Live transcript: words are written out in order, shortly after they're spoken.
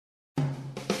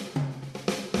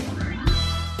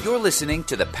You're listening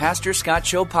to the Pastor Scott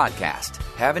Show podcast.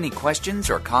 Have any questions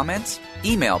or comments?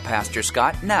 Email Pastor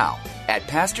Scott now at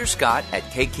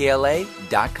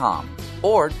pastorscott@kkla.com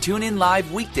or tune in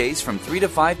live weekdays from 3 to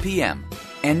 5 p.m.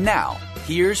 And now,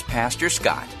 here's Pastor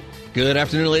Scott. Good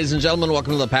afternoon, ladies and gentlemen.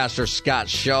 Welcome to the Pastor Scott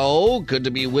Show. Good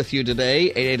to be with you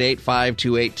today.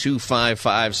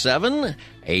 888-528-2557.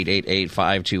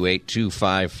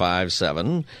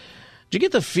 888-528-2557. Do you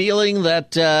get the feeling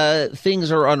that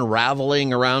things are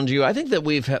unraveling around you? I think that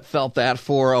we've felt that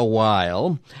for a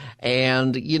while.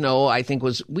 And, you know, I think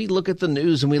we look at the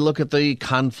news and we look at the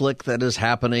conflict that is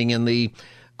happening in the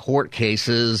court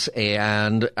cases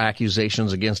and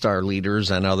accusations against our leaders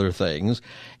and other things.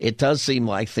 It does seem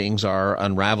like things are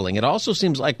unraveling. It also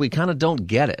seems like we kind of don't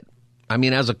get it. I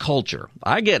mean, as a culture,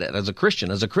 I get it. As a Christian,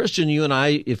 you and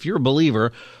I, if you're a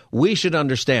believer, we should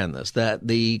understand this, that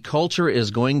the culture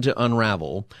is going to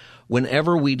unravel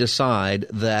whenever we decide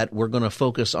that we're going to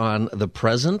focus on the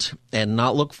present and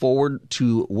not look forward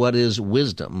to what is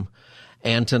wisdom,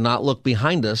 and to not look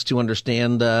behind us to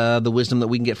understand the wisdom that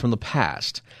we can get from the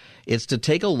past. It's to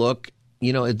take a look,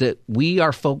 you know, that we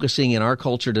are focusing in our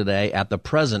culture today at the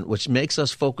present, which makes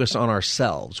us focus on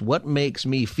ourselves. What makes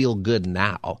me feel good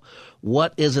now?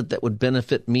 What is it that would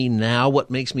benefit me now?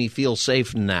 What makes me feel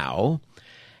safe now?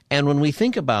 And when we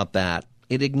think about that,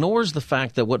 it ignores the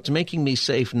fact that what's making me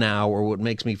safe now or what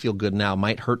makes me feel good now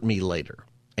might hurt me later.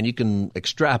 And you can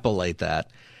extrapolate that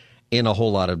in a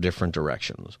whole lot of different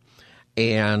directions.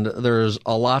 And there's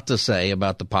a lot to say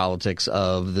about the politics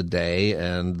of the day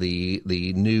and the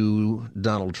new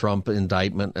Donald Trump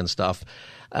indictment and stuff.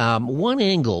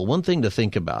 One thing to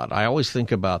think about, I always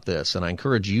think about this, and I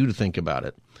encourage you to think about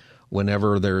it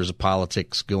whenever there's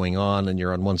politics going on and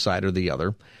you're on one side or the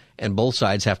other, and both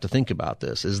sides have to think about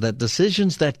this, is that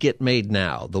decisions that get made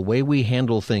now, the way we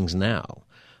handle things now,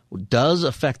 does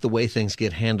affect the way things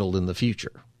get handled in the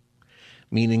future.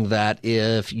 Meaning that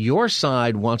if your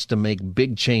side wants to make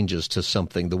big changes to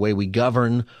something, the way we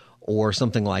govern or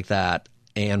something like that,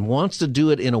 and wants to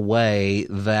do it in a way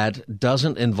that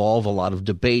doesn't involve a lot of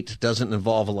debate, doesn't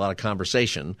involve a lot of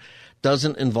conversation,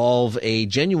 doesn't involve a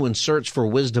genuine search for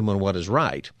wisdom on what is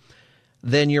right,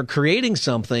 then you're creating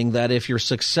something that if you're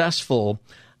successful,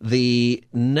 the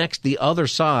other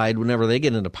side, whenever they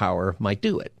get into power, might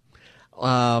do it.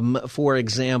 For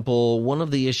example, one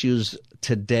of the issues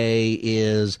today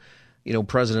is, you know,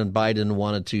 President Biden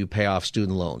wanted to pay off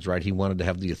student loans, right? He wanted to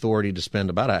have the authority to spend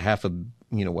about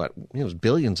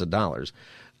billions of dollars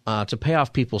to pay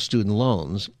off people's student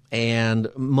loans. And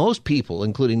most people,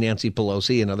 including Nancy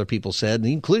Pelosi and other people said,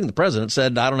 including the president,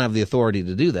 said, I don't have the authority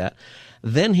to do that.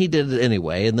 Then he did it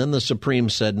anyway. And then the Supreme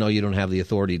said, no, you don't have the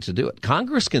authority to do it.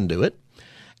 Congress can do it.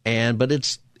 But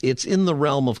it's in the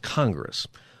realm of Congress.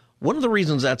 One of the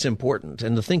reasons that's important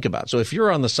and to think about. So if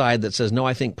you're on the side that says, no,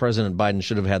 I think President Biden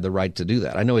should have had the right to do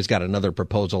that. I know he's got another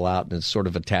proposal out and is sort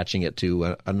of attaching it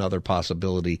to another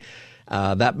possibility.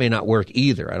 That may not work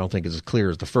either. I don't think it's as clear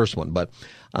as the first one. But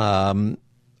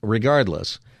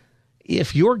regardless,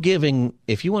 if you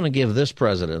want to give this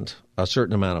president a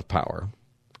certain amount of power,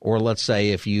 or let's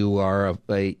say if you want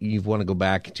to go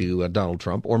back to Donald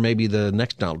Trump, or maybe the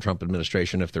next Donald Trump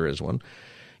administration, if there is one,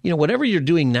 you know, whatever you're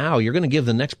doing now, you're going to give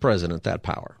the next president that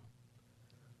power.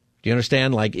 Do you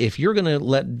understand? Like, if you're going to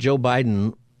let Joe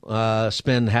Biden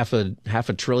spend half a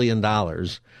 $1 trillion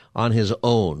on his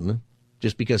own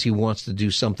just because he wants to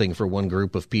do something for one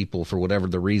group of people for whatever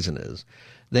the reason is,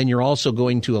 then you're also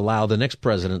going to allow the next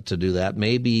president to do that,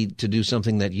 maybe to do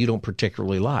something that you don't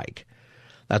particularly like.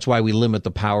 That's why we limit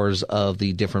the powers of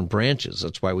the different branches.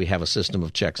 That's why we have a system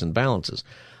of checks and balances.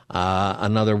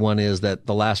 Another one is that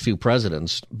the last few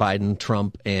presidents, Biden,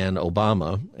 Trump, and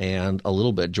Obama, and a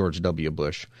little bit George W.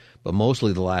 Bush, but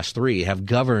mostly the last three, have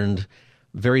governed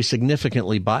very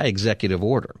significantly by executive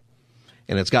order.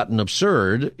 And it's gotten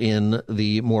absurd in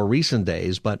the more recent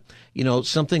days. But, you know,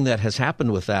 something that has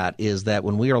happened with that is that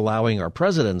when we are allowing our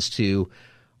presidents to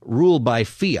rule by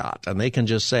fiat, and they can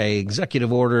just say,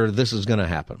 executive order, this is going to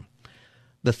happen.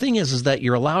 The thing is that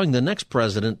you're allowing the next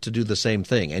president to do the same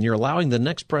thing, and you're allowing the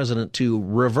next president to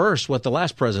reverse what the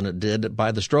last president did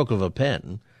by the stroke of a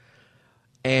pen,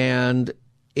 and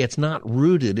it's not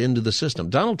rooted into the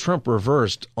system. Donald Trump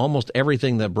reversed almost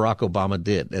everything that Barack Obama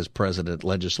did as president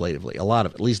legislatively, a lot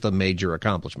of, at least the major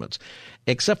accomplishments,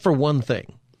 except for one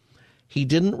thing. He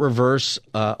didn't reverse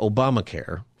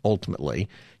Obamacare, ultimately.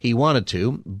 He wanted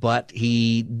to, but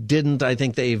he didn't. I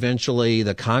think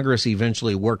the Congress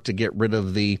eventually worked to get rid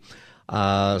of the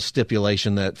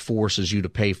stipulation that forces you to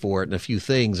pay for it and a few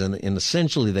things, and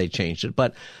essentially they changed it.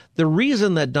 But the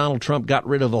reason that Donald Trump got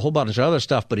rid of a whole bunch of other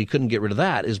stuff, but he couldn't get rid of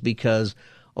that, is because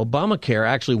Obamacare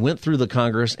actually went through the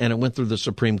Congress and it went through the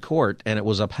Supreme Court and it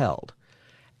was upheld.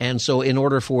 And so in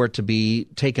order for it to be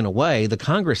taken away, the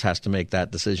Congress has to make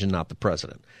that decision, not the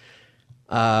president.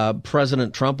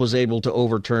 President Trump was able to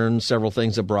overturn several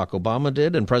things that Barack Obama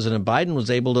did, and President Biden was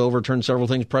able to overturn several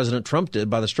things President Trump did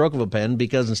by the stroke of a pen,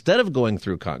 because instead of going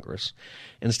through Congress,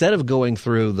 instead of going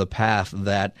through the path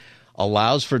that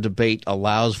allows for debate,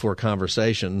 allows for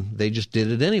conversation, they just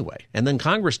did it anyway. And then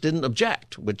Congress didn't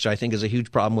object, which I think is a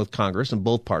huge problem with Congress, and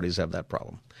both parties have that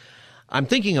problem. I'm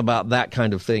thinking about that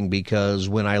kind of thing because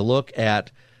when I look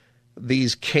at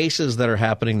these cases that are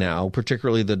happening now,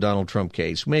 particularly the Donald Trump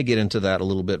case, we may get into that a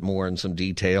little bit more in some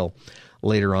detail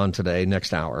later on today,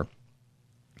 next hour.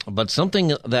 But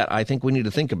something that I think we need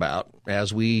to think about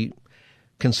as we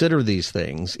consider these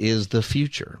things is the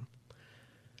future.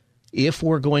 If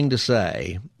we're going to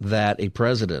say that a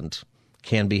president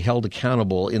can be held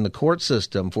accountable in the court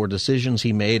system for decisions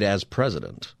he made as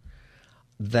president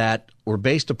that were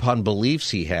based upon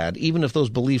beliefs he had, even if those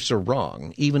beliefs are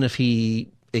wrong, even if he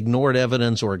ignored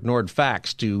evidence or ignored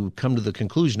facts to come to the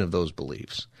conclusion of those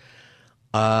beliefs,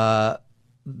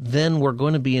 then we're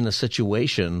going to be in a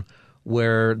situation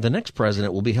where the next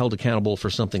president will be held accountable for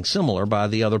something similar by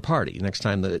the other party next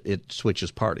time that it switches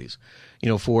parties.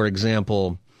 For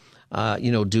example,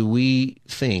 do we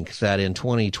think that in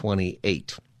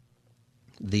 2028,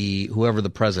 whoever the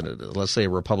president is, let's say a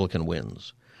Republican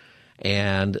wins,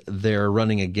 and they're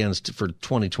running against, for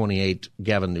 2028,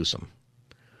 Gavin Newsom,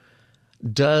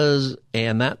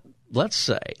 let's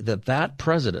say that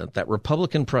president, that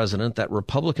Republican president, that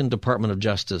Republican Department of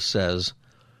Justice says,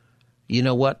 you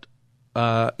know what,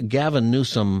 Gavin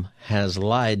Newsom has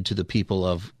lied to the people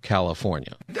of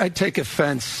California. I take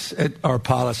offense at our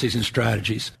policies and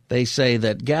strategies. They say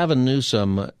that Gavin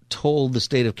Newsom told the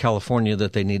state of California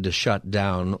that they need to shut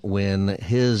down when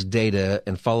his data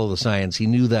and follow the science, he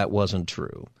knew that wasn't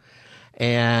true.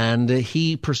 And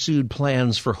he pursued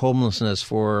plans for homelessness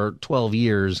for 12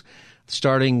 years,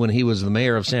 starting when he was the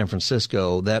mayor of San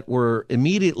Francisco, that were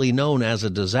immediately known as a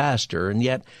disaster. And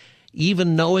yet,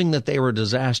 even knowing that they were a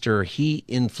disaster, he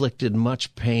inflicted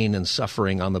much pain and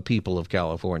suffering on the people of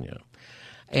California.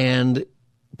 And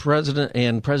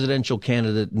presidential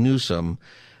candidate Newsom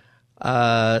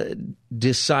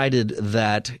decided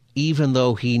that even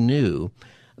though he knew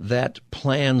that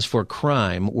plans for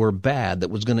crime were bad, that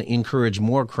was going to encourage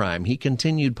more crime, he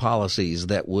continued policies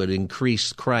that would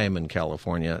increase crime in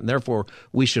California. And therefore,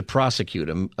 we should prosecute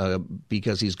him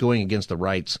because he's going against the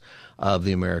rights of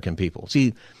the American people.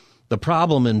 See, the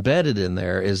problem embedded in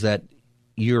there is that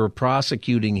you're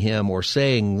prosecuting him or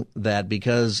saying that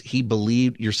because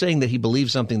you're saying that he believed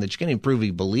something that you can't even prove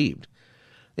he believed.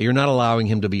 You're not allowing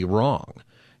him to be wrong.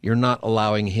 You're not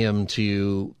allowing him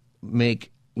to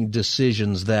make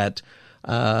decisions that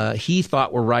he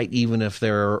thought were right, even if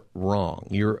they're wrong.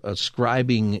 You're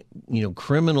ascribing,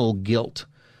 criminal guilt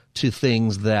to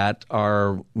things that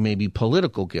are maybe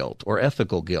political guilt or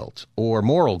ethical guilt or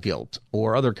moral guilt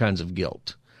or other kinds of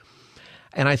guilt.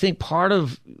 And I think one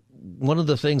of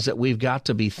the things that we've got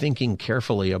to be thinking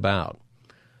carefully about,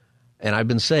 and I've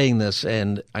been saying this,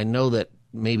 and I know that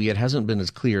maybe it hasn't been as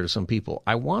clear to some people.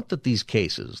 I want that these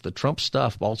cases, the Trump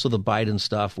stuff, also the Biden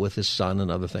stuff with his son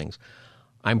and other things,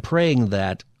 I'm praying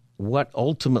that what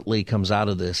ultimately comes out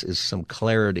of this is some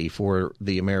clarity for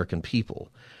the American people.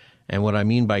 And what I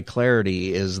mean by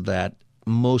clarity is that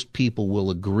most people will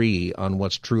agree on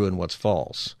what's true and what's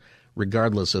false,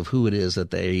 regardless of who it is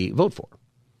that they vote for.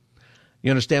 You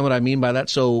understand what I mean by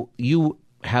that? So you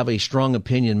have a strong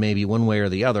opinion maybe one way or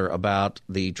the other about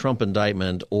the Trump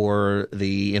indictment or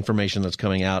the information that's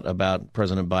coming out about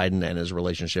President Biden and his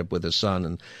relationship with his son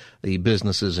and the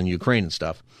businesses in Ukraine and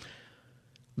stuff.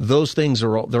 Those things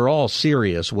they're all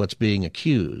serious, what's being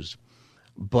accused.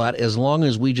 But as long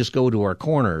as we just go to our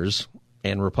corners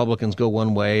and Republicans go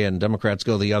one way and Democrats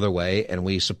go the other way and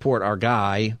we support our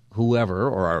guy, whoever,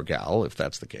 or our gal, if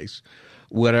that's the case,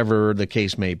 whatever the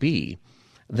case may be,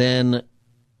 then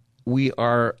we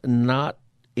are not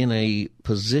in a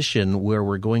position where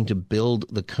we're going to build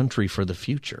the country for the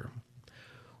future.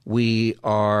 We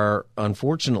are,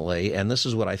 unfortunately, and this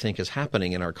is what I think is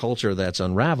happening in our culture that's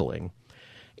unraveling,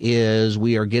 is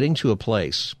we are getting to a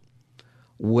place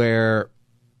where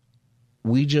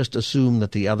we just assume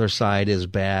that the other side is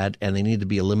bad and they need to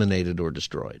be eliminated or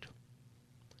destroyed.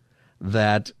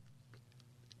 That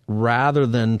rather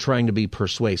than trying to be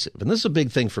persuasive, and this is a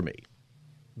big thing for me.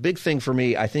 Big thing for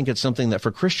me, I think it's something that for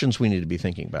Christians we need to be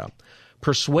thinking about.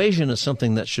 Persuasion is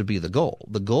something that should be the goal.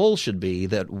 The goal should be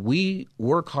that we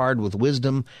work hard with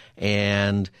wisdom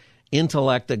and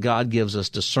intellect that God gives us,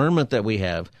 discernment that we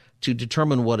have to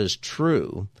determine what is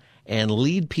true, and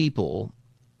lead people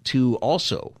to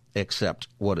also accept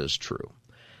what is true.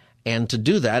 And to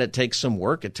do that, it takes some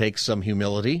work. It takes some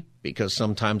humility, because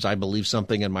sometimes I believe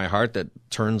something in my heart that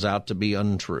turns out to be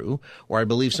untrue, or I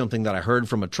believe something that I heard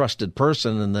from a trusted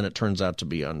person and then it turns out to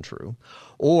be untrue.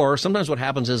 Or sometimes what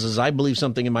happens is I believe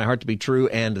something in my heart to be true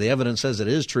and the evidence says it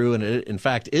is true, and it in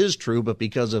fact is true, but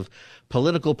because of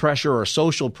political pressure or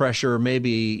social pressure,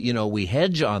 maybe, we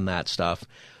hedge on that stuff.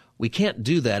 We can't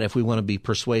do that if we want to be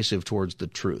persuasive towards the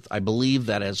truth. I believe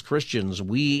that as Christians,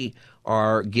 we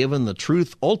are given the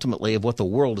truth ultimately of what the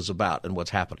world is about and what's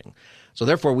happening. So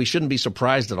therefore, we shouldn't be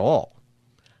surprised at all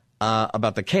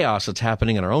about the chaos that's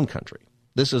happening in our own country.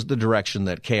 This is the direction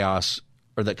that chaos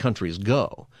or that countries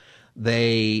go.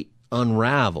 They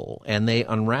unravel, and they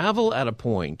unravel at a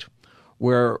point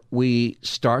where we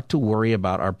start to worry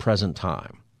about our present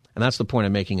time. And that's the point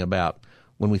I'm making about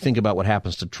when we think about what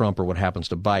happens to Trump or what happens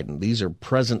to Biden. These are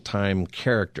present time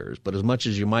characters, but as much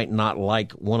as you might not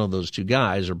like one of those two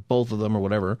guys or both of them or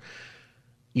whatever,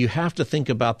 you have to think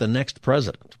about the next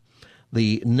president,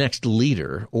 the next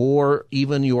leader, or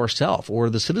even yourself or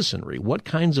the citizenry. What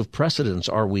kinds of precedents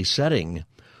are we setting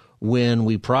when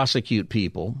we prosecute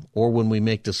people or when we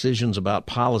make decisions about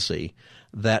policy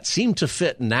that seem to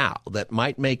fit now, that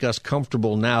might make us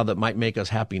comfortable now, that might make us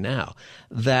happy now,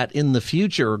 that in the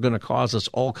future are going to cause us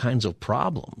all kinds of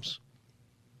problems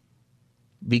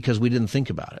because we didn't think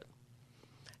about it.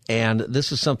 And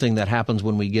this is something that happens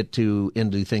when we get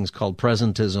into things called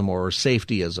presentism or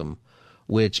safetyism,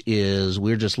 which is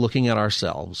we're just looking at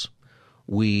ourselves.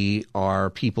 We are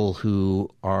people who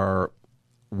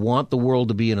want the world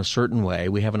to be in a certain way.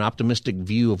 We have an optimistic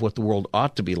view of what the world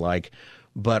ought to be like,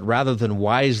 but rather than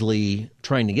wisely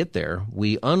trying to get there,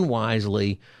 we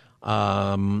unwisely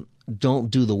don't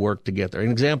do the work to get there.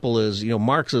 An example is,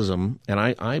 Marxism, and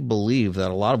I believe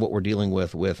that a lot of what we're dealing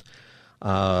with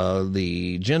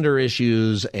the gender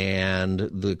issues and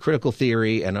the critical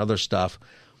theory and other stuff,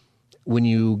 when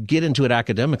you get into it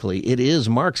academically, it is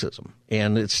Marxism,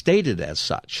 and it's stated as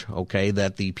such, okay,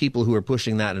 that the people who are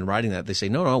pushing that and writing that, they say,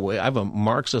 no, I have a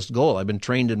Marxist goal. I've been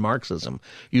trained in Marxism.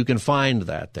 You can find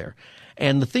that there.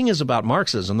 And the thing is about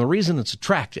Marxism, the reason it's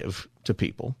attractive to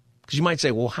people, because you might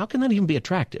say, well, how can that even be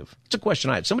attractive? It's a question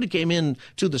I had. Somebody came in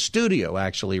to the studio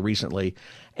actually recently,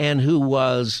 and who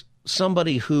was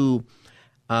somebody who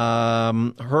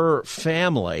her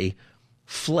family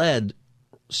fled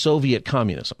Soviet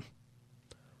communism.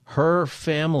 Her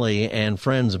family and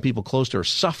friends and people close to her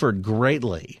suffered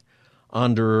greatly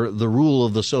under the rule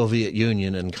of the Soviet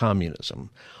Union and communism.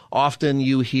 Often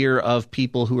you hear of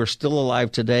people who are still alive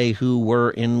today who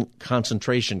were in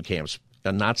concentration camps,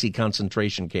 Nazi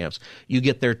concentration camps. You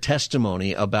get their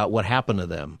testimony about what happened to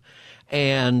them.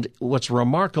 And what's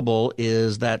remarkable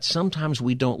is that sometimes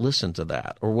we don't listen to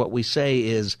that, or what we say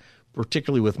is,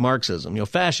 particularly with Marxism,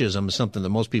 fascism is something that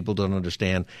most people don't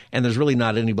understand, and there's really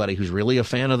not anybody who's really a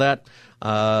fan of that.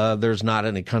 There's not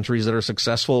any countries that are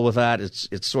successful with that.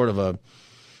 It's sort of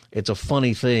it's a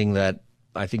funny thing that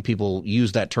I think people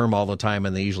use that term all the time,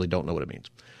 and they usually don't know what it means.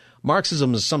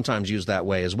 Marxism is sometimes used that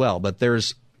way as well, but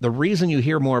there's the reason you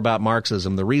hear more about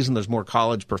Marxism, the reason there's more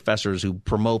college professors who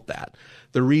promote that,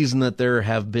 the reason that there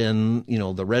have been,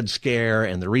 the Red Scare,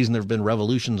 and the reason there have been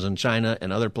revolutions in China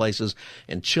and other places,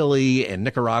 and Chile and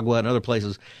Nicaragua and other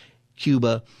places,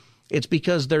 Cuba, it's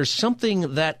because there's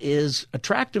something that is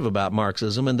attractive about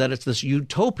Marxism, and that it's this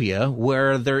utopia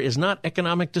where there is not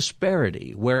economic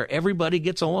disparity, where everybody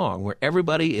gets along, where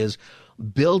everybody is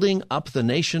building up the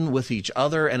nation with each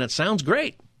other, and it sounds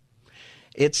great.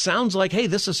 It sounds like, hey,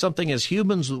 this is something as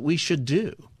humans that we should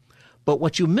do. But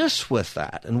what you miss with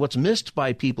that, and what's missed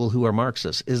by people who are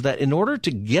Marxists, is that in order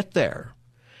to get there,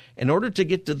 in order to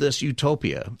get to this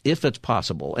utopia, if it's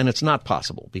possible, and it's not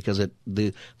possible because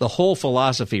the whole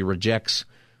philosophy rejects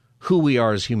who we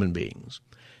are as human beings.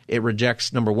 It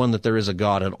rejects, number one, that there is a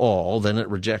God at all. Then it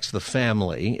rejects the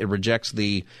family. It rejects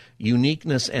the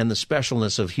uniqueness and the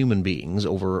specialness of human beings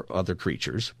over other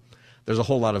creatures. There's a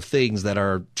whole lot of things that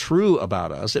are true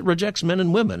about us. It rejects men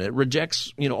and women. It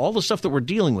rejects, all the stuff that we're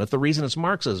dealing with. The reason it's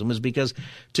Marxism is because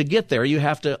to get there, you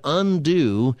have to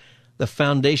undo the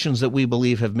foundations that we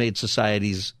believe have made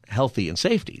societies healthy and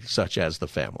safety, such as the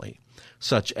family,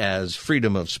 such as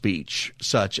freedom of speech,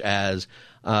 such as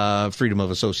freedom of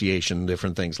association,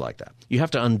 different things like that. You have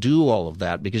to undo all of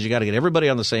that because you got to get everybody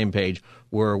on the same page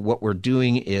where what we're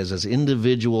doing is, as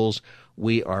individuals,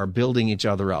 we are building each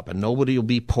other up, and nobody will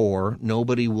be poor.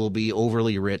 Nobody will be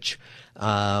overly rich.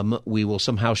 We will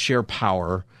somehow share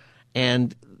power.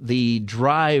 And the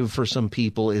drive for some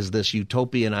people is this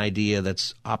utopian idea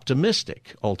that's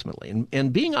optimistic, ultimately.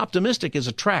 And being optimistic is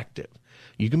attractive.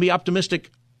 You can be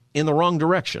optimistic in the wrong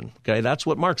direction. Okay, that's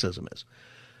what Marxism is.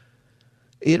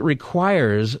 It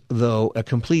requires, though, a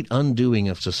complete undoing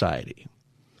of society.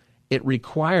 It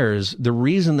requires the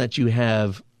reason that you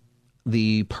have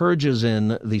the purges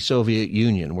in the Soviet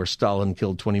Union, where Stalin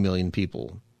killed 20 million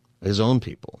people, his own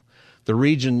people. The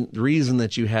reason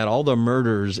that you had all the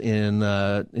murders in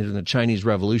the Chinese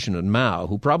Revolution and Mao,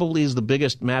 who probably is the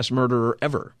biggest mass murderer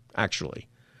ever, actually,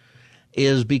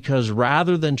 is because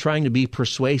rather than trying to be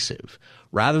persuasive,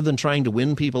 rather than trying to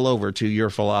win people over to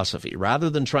your philosophy, rather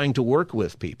than trying to work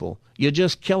with people, you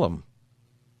just kill them.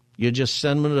 You just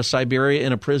send them to Siberia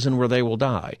in a prison where they will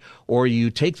die. Or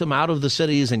you take them out of the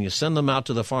cities and you send them out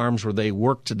to the farms where they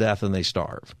work to death and they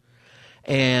starve.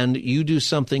 And you do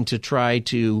something to try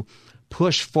to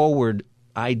push forward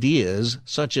ideas,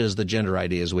 such as the gender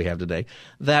ideas we have today,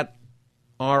 that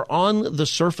are on the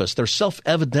surface. They're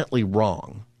self-evidently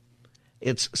wrong.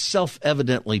 It's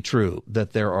self-evidently true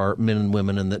that there are men and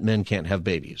women and that men can't have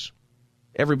babies.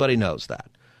 Everybody knows that.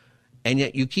 And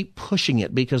yet you keep pushing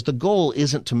it because the goal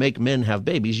isn't to make men have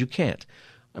babies. You can't.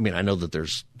 I mean, I know that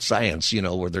there's science,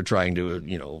 where they're trying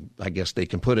to, I guess they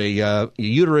can put a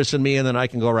uterus in me and then I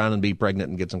can go around and be pregnant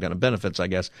and get some kind of benefits, I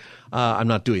guess. I'm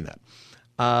not doing that.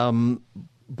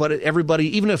 But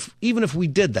everybody, even if we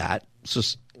did that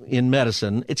in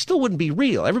medicine, it still wouldn't be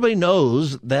real. Everybody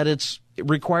knows that it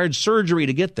required surgery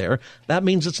to get there. That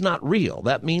means it's not real.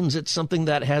 That means it's something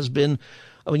that has been,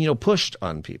 pushed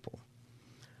on people.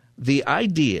 The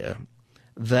idea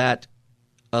that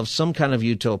of some kind of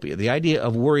utopia, the idea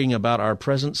of worrying about our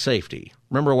present safety.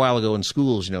 Remember a while ago in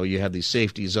schools, you had these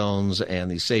safety zones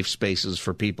and these safe spaces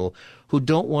for people who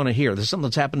don't want to hear. There's something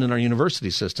that's happened in our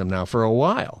university system now for a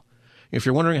while. If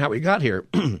you're wondering how we got here,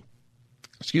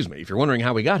 if you're wondering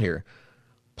how we got here,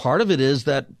 part of it is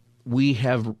that we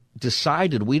have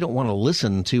decided we don't want to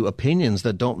listen to opinions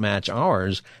that don't match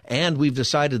ours, and we've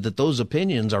decided that those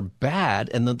opinions are bad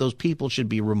and that those people should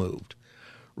be removed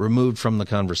from the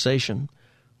conversation.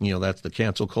 That's the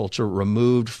cancel culture,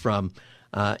 removed from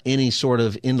any sort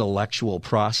of intellectual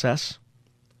process.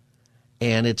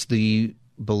 And it's the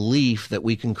belief that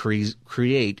we can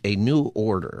create a new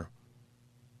order.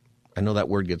 I know that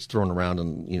word gets thrown around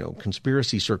in,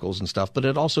 conspiracy circles and stuff, but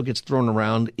it also gets thrown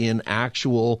around in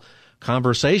actual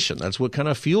conversation. That's what kind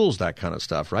of fuels that kind of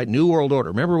stuff, right? New World Order.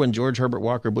 Remember when George Herbert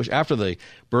Walker Bush, after the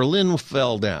Berlin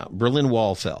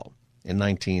Wall fell in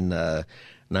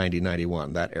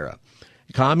 1990-91, that era,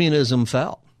 communism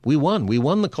fell. We won. We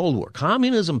won the Cold War.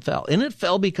 Communism fell. And it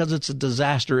fell because it's a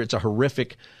disaster. It's a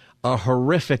horrific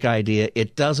idea.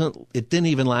 It didn't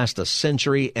even last a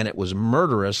century, and it was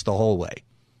murderous the whole way.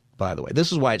 By the way,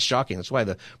 this is why it's shocking. That's why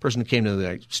the person who came to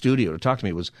the studio to talk to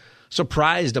me was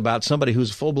surprised about somebody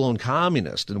who's a full-blown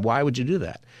communist. And why would you do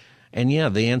that? And yeah,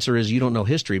 the answer is you don't know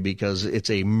history because it's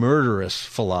a murderous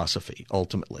philosophy,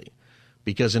 ultimately.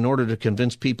 Because in order to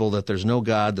convince people that there's no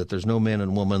God, that there's no man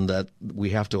and woman, that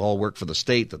we have to all work for the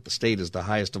state, that the state is the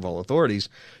highest of all authorities,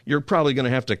 you're probably going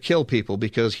to have to kill people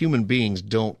because human beings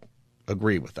don't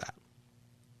agree with that.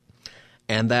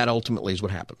 And that ultimately is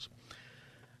what happens.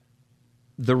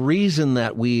 The reason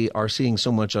that we are seeing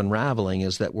so much unraveling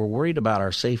is that we're worried about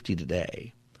our safety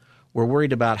today. We're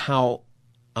worried about how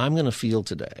I'm going to feel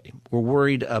today. We're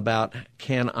worried about,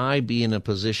 can I be in a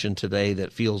position today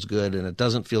that feels good? And it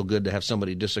doesn't feel good to have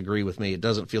somebody disagree with me. It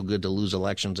doesn't feel good to lose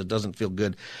elections. It doesn't feel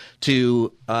good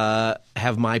to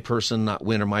have my person not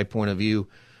win or my point of view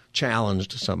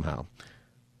challenged somehow.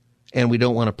 And we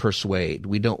don't want to persuade.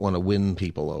 We don't want to win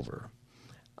people over.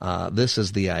 This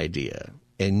is the idea.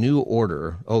 A new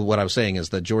order. What I was saying is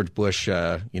that George Bush,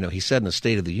 he said in the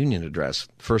State of the Union address,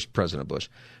 first President Bush,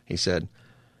 he said,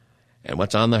 and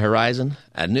what's on the horizon?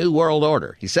 A new world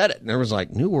order. He said it, and everyone's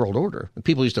like, New World Order? And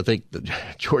people used to think that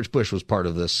George Bush was part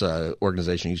of this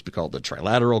organization. He used to be called the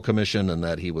Trilateral Commission, and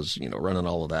that he was, running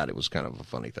all of that. It was kind of a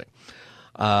funny thing.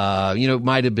 It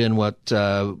might have been what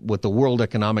the World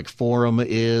Economic Forum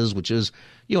is, which is,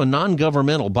 a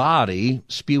non-governmental body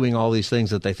spewing all these things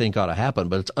that they think ought to happen,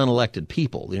 but it's unelected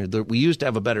people. We used to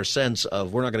have a better sense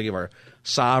of we're not going to give our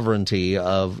sovereignty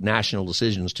of national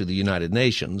decisions to the United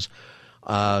Nations.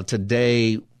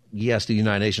 Today, yes, the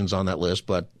United Nations on that list,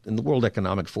 but in the World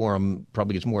Economic Forum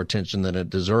probably gets more attention than it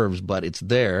deserves, but it's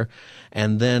there.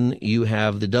 And then you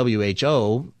have the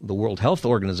WHO, the World Health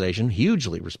Organization,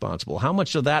 hugely responsible. How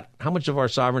much of our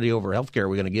sovereignty over healthcare are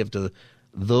we going to give to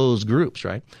those groups,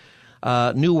 right?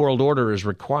 New World Order is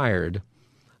required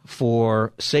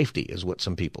for safety, is what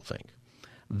some people think.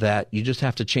 That you just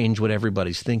have to change what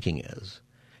everybody's thinking is.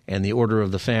 And the order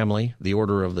of the family, the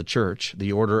order of the church,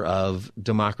 the order of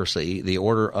democracy, the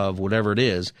order of whatever it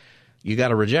is, you got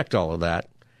to reject all of that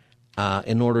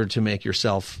in order to make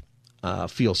yourself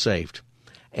feel saved.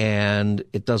 And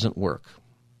it doesn't work.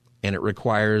 And it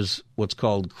requires what's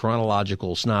called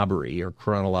chronological snobbery or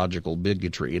chronological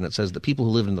bigotry. And it says that people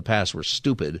who lived in the past were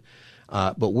stupid,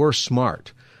 but we're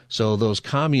smart. So those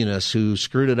communists who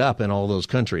screwed it up in all those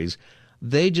countries,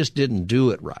 they just didn't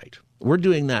do it right. We're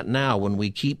doing that now when we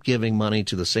keep giving money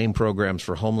to the same programs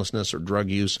for homelessness or drug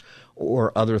use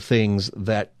or other things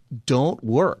that don't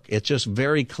work. It's just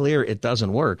very clear it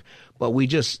doesn't work. But we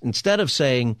just, instead of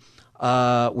saying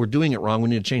we're doing it wrong, we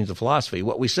need to change the philosophy,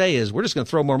 what we say is we're just going to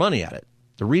throw more money at it.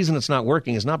 The reason it's not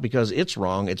working is not because it's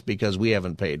wrong, it's because we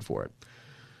haven't paid for it.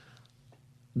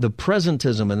 The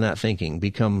presentism in that thinking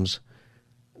becomes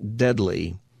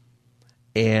deadly.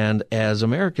 And as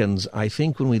Americans, I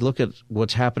think when we look at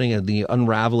what's happening in the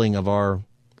unraveling of our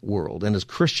world, and as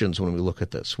Christians when we look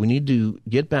at this, we need to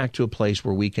get back to a place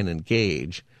where we can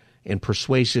engage in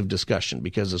persuasive discussion,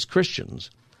 because as Christians,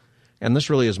 and this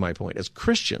really is my point, as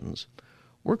Christians,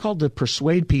 we're called to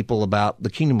persuade people about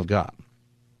the kingdom of God,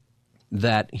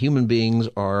 that human beings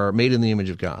are made in the image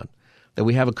of God, that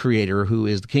we have a creator who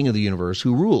is the king of the universe,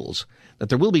 who rules, that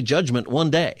there will be judgment one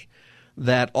day,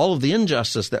 that all of the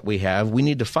injustice that we have, we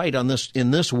need to fight on this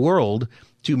in this world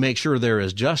to make sure there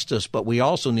is justice, but we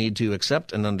also need to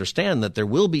accept and understand that there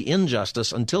will be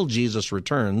injustice until Jesus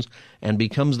returns and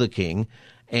becomes the king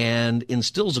and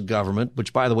instills a government,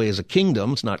 which, by the way, is a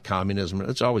kingdom. It's not communism.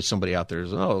 It's always somebody out there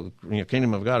who's,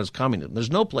 kingdom of God is communism.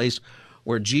 There's no place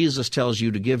where Jesus tells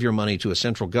you to give your money to a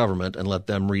central government and let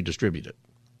them redistribute it.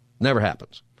 Never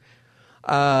happens.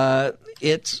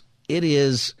 It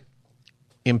is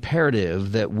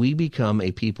imperative that we become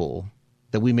a people,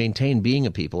 that we maintain being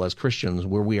a people as Christians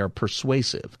where we are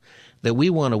persuasive, that we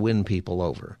want to win people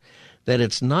over, that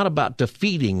it's not about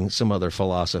defeating some other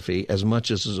philosophy as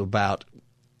much as it's about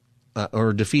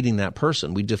or defeating that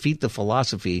person. We defeat the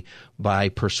philosophy by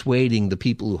persuading the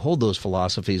people who hold those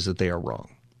philosophies that they are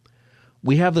wrong.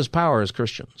 We have this power as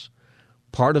Christians.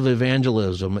 Part of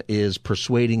evangelism is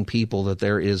persuading people that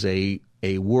there is a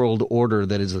world order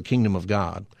that is the kingdom of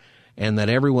God, and that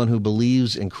everyone who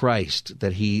believes in Christ,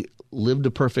 that he lived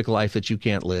a perfect life that you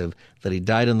can't live, that he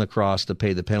died on the cross to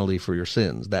pay the penalty for your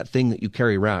sins, that thing that you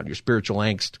carry around, your spiritual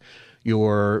angst,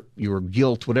 your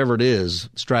guilt, whatever it is,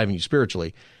 it's driving you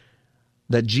spiritually,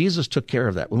 that Jesus took care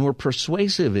of that. When we're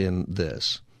persuasive in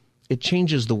this, it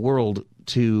changes the world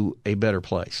to a better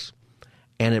place,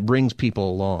 and it brings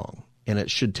people along, and it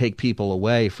should take people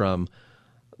away from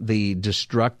the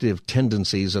destructive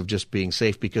tendencies of just being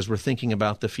safe, because we're thinking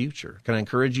about the future. Can I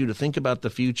encourage you to think about the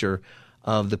future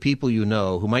of the people you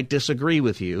know who might disagree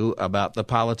with you about the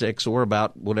politics or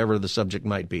about whatever the subject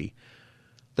might be?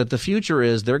 That the future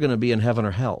is they're going to be in heaven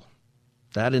or hell,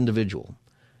 that individual,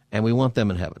 and we want them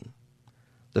in heaven.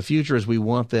 The future is we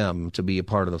want them to be a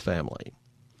part of the family.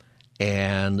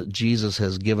 And Jesus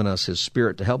has given us his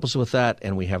Spirit to help us with that,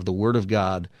 and we have the Word of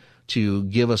God to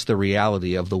give us the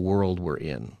reality of the world we're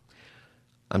in.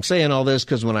 I'm saying all this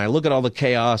because when I look at all the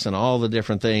chaos and all the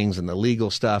different things and the legal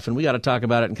stuff, and we got to talk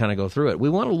about it and kind of go through it, we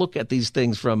want to look at these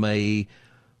things from a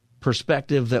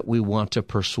perspective that we want to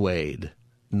persuade,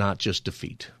 not just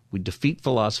defeat. We defeat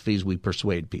philosophies, we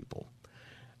persuade people.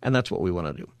 And that's what we want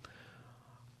to do.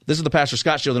 This is the Pastor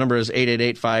Scott Show. The number is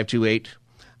 888-528.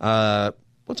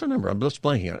 What's our number? I'm just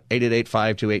blanking on it.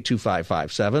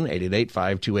 888-528-2557.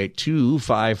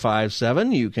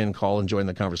 888-528-2557. You can call and join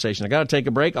the conversation. I got to take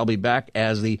a break. I'll be back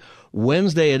as the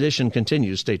Wednesday edition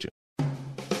continues. Stay tuned.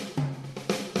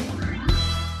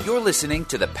 You're listening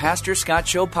to the Pastor Scott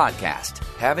Show podcast.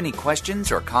 Have any questions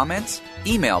or comments?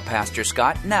 Email Pastor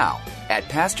Scott now at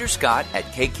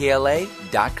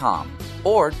pastorscott@kkla.com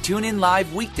or tune in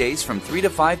live weekdays from 3 to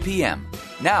 5 p.m.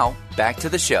 Now, back to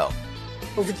the show.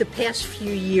 Over the past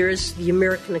few years, the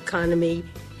American economy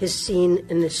has seen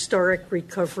an historic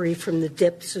recovery from the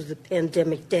depths of the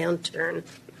pandemic downturn.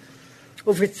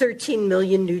 Over 13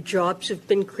 million new jobs have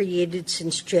been created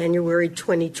since January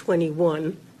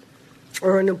 2021.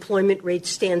 Our unemployment rate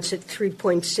stands at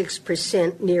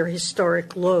 3.6%, near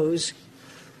historic lows.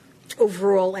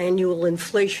 Overall annual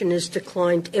inflation has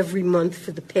declined every month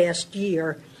for the past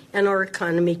year, and our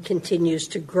economy continues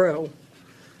to grow.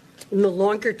 In the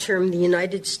longer term, the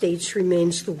United States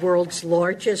remains the world's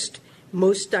largest,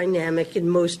 most dynamic, and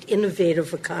most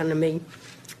innovative economy,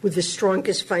 with the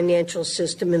strongest financial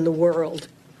system in the world.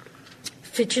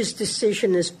 Fitch's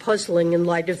decision is puzzling in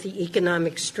light of the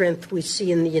economic strength we see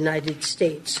in the United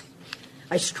States.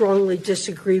 I strongly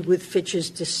disagree with Fitch's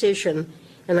decision,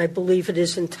 and I believe it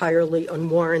is entirely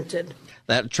unwarranted.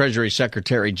 That Treasury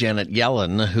Secretary Janet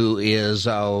Yellen, who is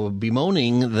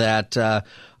bemoaning that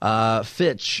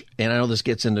Fitch, and I know this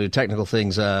gets into technical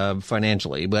things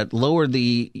financially, but lowered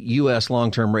the U.S.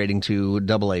 long-term rating to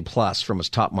AA+ from its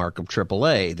top mark of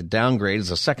AAA. The downgrade is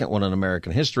the second one in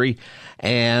American history,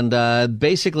 and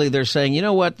basically they're saying, you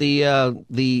know what, the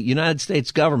United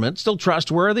States government, still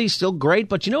trustworthy, still great,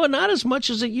 but you know what, not as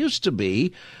much as it used to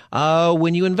be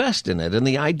when you invest in it. And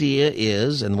the idea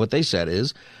is, and what they said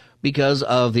is, because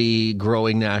of the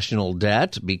growing national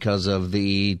debt, because of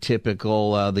the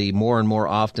typical, the more and more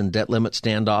often debt limit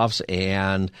standoffs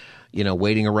and,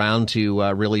 waiting around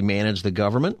to really manage the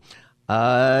government,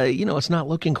 it's not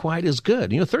looking quite as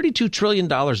good. $32 trillion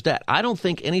debt. I don't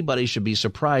think anybody should be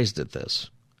surprised at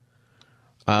this.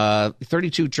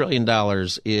 $32 trillion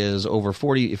is over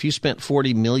 40. If you spent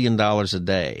 $40 million a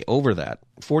day, over that,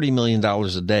 $40 million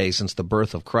a day since the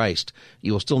birth of Christ,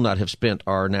 you will still not have spent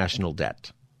our national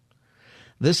debt.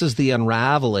 This is the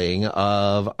unraveling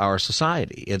of our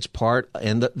society. It's part,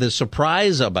 and the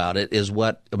surprise about it is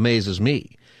what amazes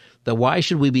me. That why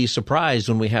should we be surprised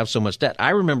when we have so much debt?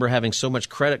 I remember having so much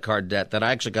credit card debt that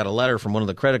I actually got a letter from one of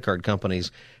the credit card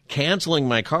companies canceling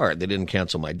my card. They didn't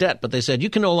cancel my debt, but they said, you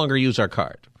can no longer use our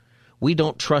card. We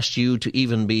don't trust you to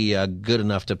even be good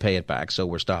enough to pay it back, so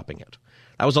we're stopping it.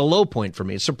 That was a low point for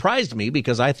me. It surprised me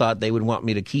because I thought they would want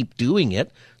me to keep doing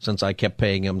it since I kept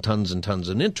paying them tons and tons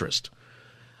in interest.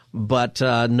 But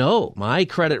no, my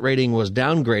credit rating was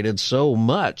downgraded so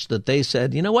much that they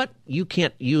said, you know what, you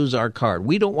can't use our card.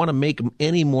 We don't want to make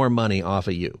any more money off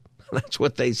of you. That's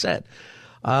what they said.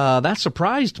 That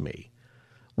surprised me.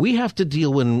 We have to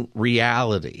deal with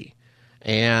reality.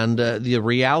 And the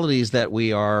realities that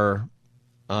we are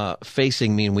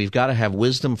facing mean we've got to have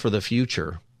wisdom for the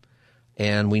future.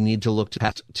 And we need to look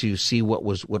to see what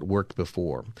worked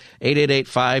before.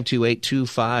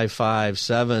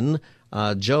 888-528-2557.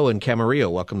 Joe in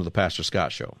Camarillo, welcome to the Pastor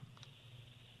Scott Show.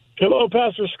 Hello,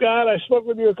 Pastor Scott. I spoke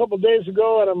with you a couple of days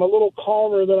ago, and I'm a little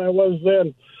calmer than I was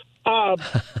then.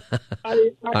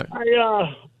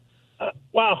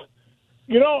 Wow.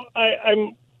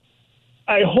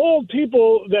 I hold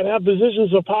people that have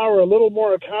positions of power a little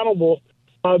more accountable.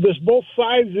 This both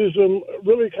sidesism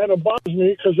really kind of bothers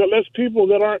me because it lets people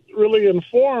that aren't really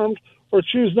informed or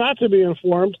choose not to be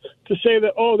informed to say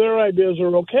that, their ideas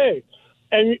are okay.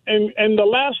 And the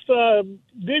last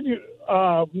bit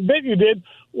you did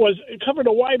was it covered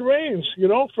a wide range,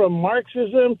 from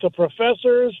Marxism to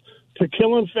professors to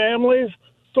killing families.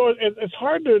 So it's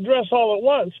hard to address all at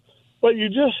once. But you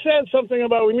just said something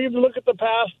about we need to look at the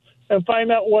past and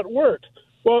find out what worked.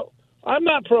 Well, I'm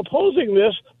not proposing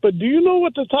this, but do you know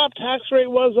what the top tax rate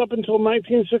was up until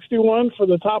 1961 for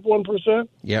the top 1%?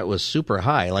 Yeah, it was super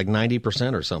high, like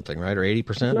 90% or something, right? Or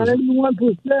 80%?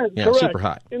 91%. Yeah, correct. Super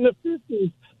high. In the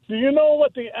 50s, do you know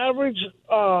what the average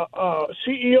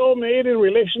CEO made in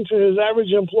relation to his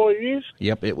average employees?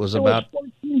 Yep, it was about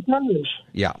 14 times.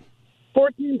 Yeah.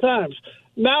 14 times.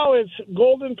 Now it's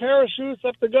golden parachutes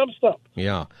up the gum stump.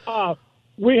 Yeah.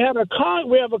 We have a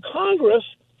Congress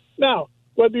now.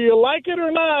 Whether you like it or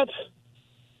not,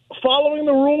 following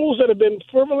the rules that have been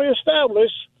firmly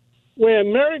established,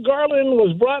 when Merrick Garland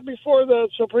was brought before the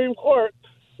Supreme Court,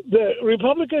 the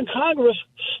Republican Congress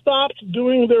stopped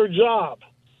doing their job.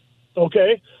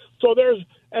 Okay, so there's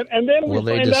and then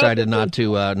they decided not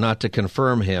to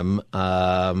confirm him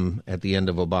at the end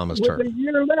of Obama's term. With a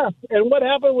year left, and what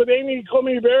happened with Amy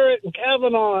Coney Barrett and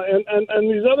Kavanaugh and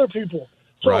these other people?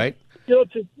 So, right. To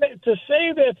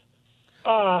say that.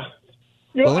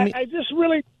 I just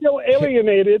really feel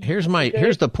alienated. Here's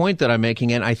the point that I'm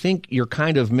making, and I think you're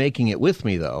kind of making it with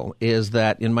me, though, is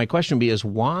that, and my question is,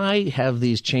 why have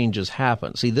these changes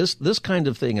happened? See, this kind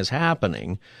of thing is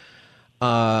happening,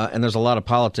 and there's a lot of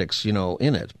politics,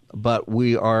 in it, but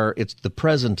it's the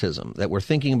presentism, that we're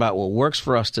thinking about what works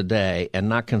for us today and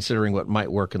not considering what might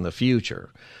work in the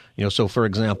future. So for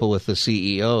example, with the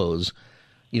CEOs,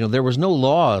 there was no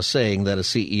law saying that a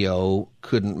CEO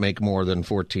couldn't make more than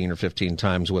 14 or 15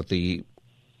 times what the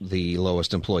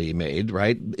lowest employee made,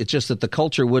 right? It's just that the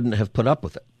culture wouldn't have put up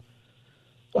with it.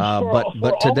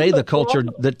 But today the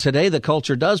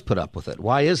culture does put up with it.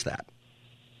 Why is that?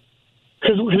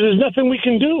 Because there's nothing we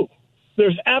can do.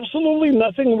 There's absolutely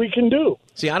nothing we can do.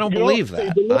 See, I don't believe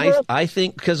that. I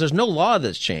think because there's no law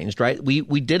that's changed, right?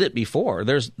 We did it before.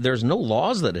 There's no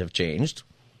laws that have changed.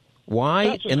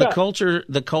 Why? And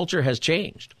the culture has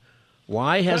changed.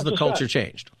 Why has the culture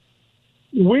changed?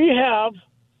 We have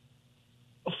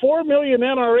 4 million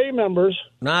NRA members.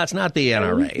 No, it's not the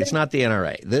NRA. It's not the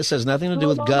NRA. This has nothing to do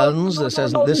with guns. This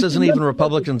isn't even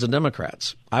Republicans and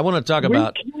Democrats. I want to talk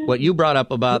about what you brought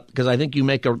up about, because I think you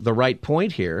make the right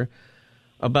point here,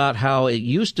 about how it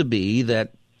used to be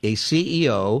that a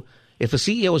CEO, If a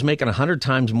CEO was making 100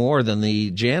 times more than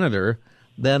the janitor,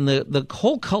 then the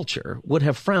whole culture would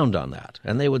have frowned on that,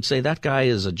 and they would say that guy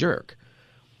is a jerk.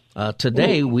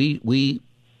 Today, we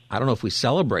I don't know if we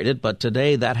celebrate it, but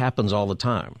today that happens all the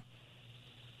time.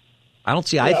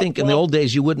 I think in the old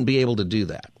days you wouldn't be able to do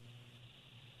that.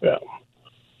 Yeah.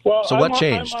 Well, so what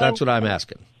changed? That's what I'm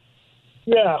asking.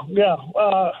 Yeah.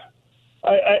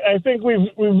 I think we've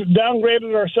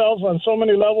downgraded ourselves on so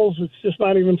many levels. It's just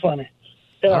not even funny.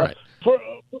 All right.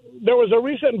 There was a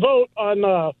recent vote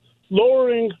on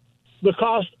lowering the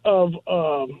cost of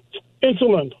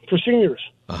insulin for seniors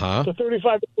to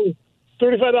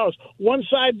 $35. One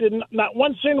side did not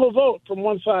one single vote from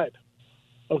one side.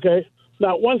 Okay,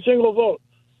 not one single vote.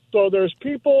 So there's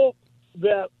people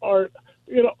that are,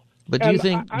 But do you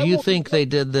think they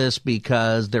did this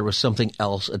because there was something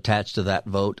else attached to that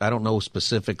vote? I don't know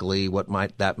specifically what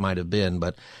that might have been,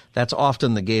 but that's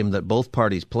often the game that both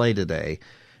parties play today.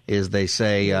 Is they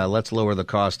say, let's lower the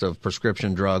cost of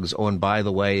prescription drugs. Oh, and by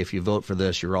the way, if you vote for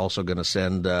this, you're also going to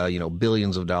send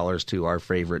billions of dollars to our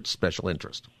favorite special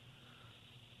interest.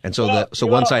 And so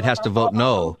one side has to vote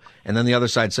no, and then the other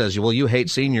side says, well, you hate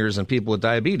seniors and people with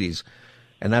diabetes.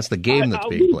 And that's the game that's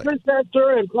being played. I'll research that,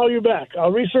 sir, and call you back.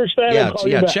 I'll research that and call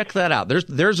you back. Yeah, check that out.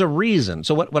 There's a reason.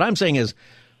 So what I'm saying is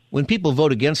when people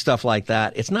vote against stuff like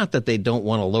that, it's not that they don't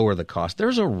want to lower the cost.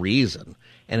 There's a reason,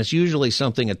 and it's usually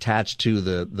something attached to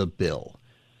the bill.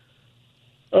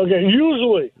 Okay,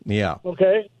 usually. Yeah.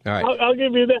 Okay. All right. I'll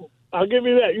give you that.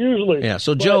 Usually. Yeah.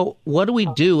 So, Joe, what do we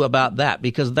do about that?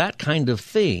 Because that kind of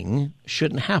thing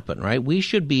shouldn't happen, right?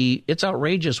 It's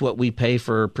outrageous what we pay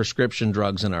for prescription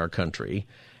drugs in our country.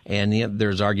 And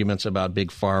there's arguments about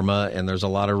big pharma, and there's a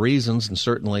lot of reasons. And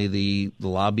certainly the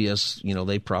lobbyists,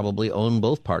 they probably own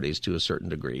both parties to a certain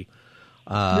degree.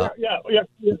 Yeah.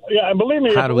 And believe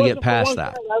me, how do we get past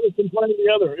that? I was complaining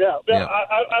the other. Yeah.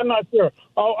 I'm not sure.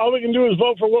 All we can do is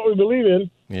vote for what we believe in,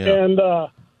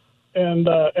 and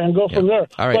go from there.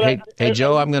 All right, hey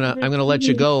Joe, I'm gonna let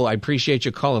you go. I appreciate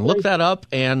you calling. Look that up,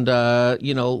 and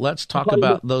let's talk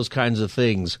about those kinds of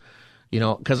things.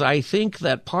 Because I think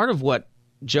that part of what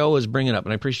Joe is bringing up,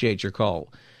 and I appreciate your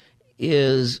call,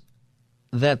 is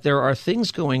that there are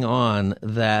things going on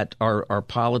that are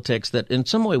politics that in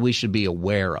some way we should be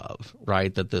aware of,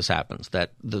 right? That this happens.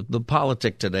 That the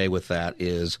politic today with that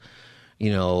is,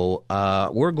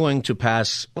 we're going to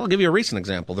pass. Well, I'll give you a recent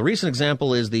example. The recent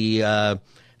example is the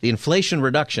Inflation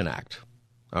Reduction Act.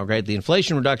 Okay, the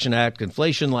Inflation Reduction Act.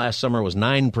 Inflation last summer was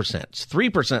 9%. It's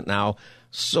 3% now.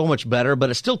 So much better, but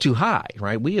it's still too high,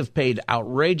 right? We have paid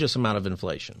outrageous amount of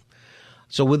inflation.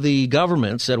 So with the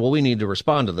government said, well, we need to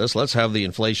respond to this. Let's have the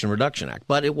Inflation Reduction Act.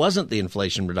 But it wasn't the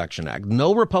Inflation Reduction Act.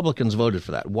 No Republicans voted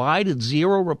for that. Why did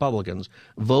 0 Republicans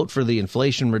vote for the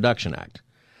Inflation Reduction Act?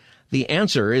 The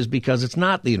answer is because it's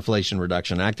not the Inflation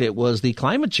Reduction Act. It was the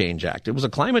Climate Change Act. It was a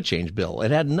climate change bill.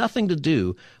 It had nothing to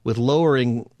do with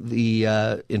lowering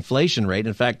the inflation rate.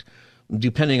 In fact,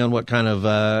 depending on what kind of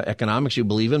economics you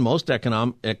believe in, most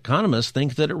economists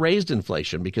think that it raised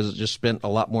inflation because it just spent a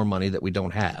lot more money that we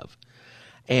don't have.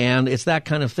 And it's that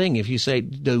kind of thing. If you say,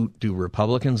 do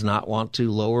Republicans not want to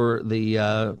lower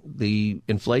the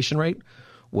inflation rate?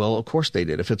 Well, of course they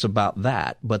did, if it's about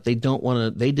that. But they didn't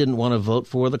want to vote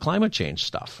for the climate change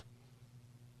stuff.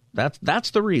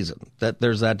 That's the reason that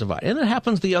there's that divide. And it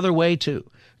happens the other way,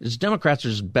 too. Democrats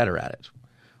are just better at it.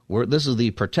 This is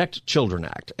the Protect Children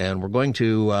Act, and we're going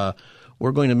to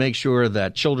make sure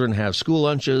that children have school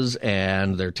lunches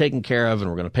and they're taken care of, and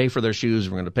we're going to pay for their shoes,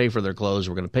 we're going to pay for their clothes,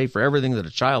 we're going to pay for everything that a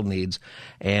child needs.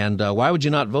 And why would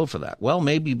you not vote for that? Well,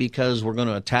 maybe because we're going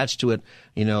to attach to it,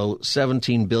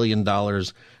 $17 billion,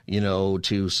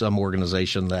 to some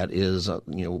organization that is,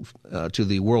 to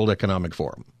the World Economic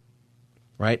Forum.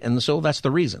 Right? And so that's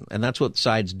the reason. And that's what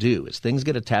sides do, is things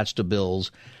get attached to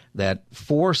bills that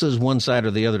forces one side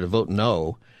or the other to vote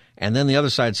no, and then the other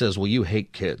side says, well, you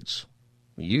hate kids.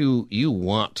 You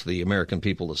want the American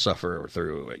people to suffer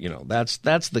through it.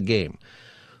 That's the game.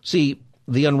 See,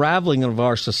 the unraveling of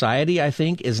our society, I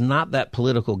think, is not that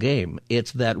political game.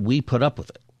 It's that we put up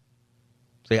with it.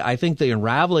 See, I think the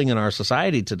unraveling in our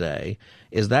society today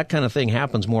is that kind of thing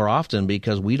happens more often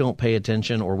because we don't pay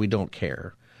attention or we don't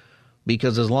care.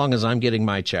 Because as long as I'm getting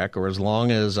my check or as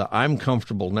long as I'm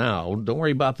comfortable now, don't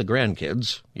worry about the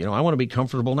grandkids. I want to be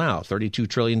comfortable now. $32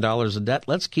 trillion of debt.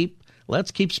 Let's keep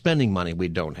spending money we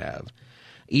don't have,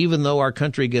 even though our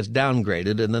country gets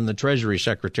downgraded, and then the Treasury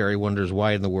Secretary wonders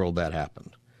why in the world that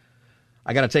happened.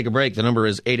 I got to take a break. The number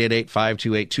is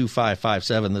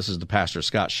 888-528-2557. This is the Pastor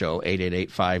Scott Show,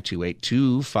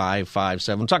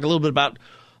 888-528-2557. Talk a little bit about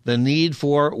the need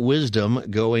for wisdom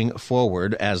going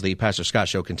forward as the Pastor Scott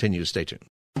Show continues. Stay tuned.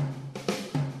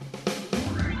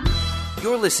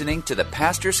 You're listening to the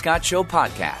Pastor Scott Show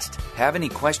podcast. Have any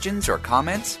questions or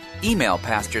comments? Email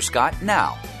Pastor Scott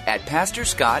now at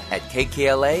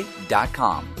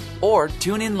pastorscott@kkla.com or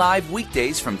tune in live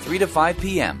weekdays from 3 to 5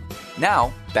 p.m.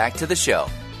 Now, back to the show.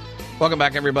 Welcome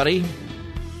back, everybody.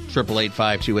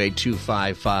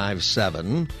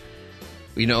 888-528-2557.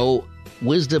 You know,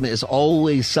 wisdom is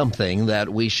always something that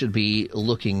we should be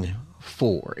looking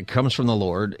for. It comes from the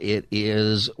Lord.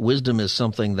 Wisdom is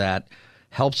something that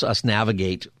helps us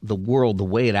navigate the world the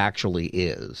way it actually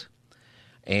is.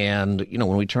 And, you know,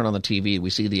 when we turn on the TV, we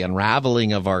see the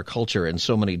unraveling of our culture in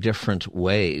so many different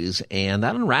ways. And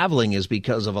that unraveling is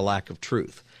because of a lack of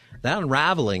truth. That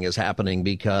unraveling is happening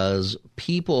because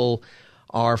people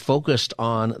are focused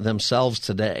on themselves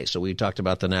today. So we talked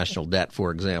about the national debt,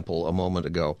 for example, a moment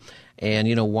ago. And,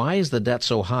 you know, why is the debt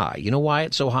so high? You know why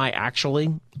it's so high,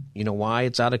 actually? You know why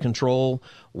it's out of control?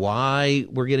 Why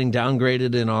we're getting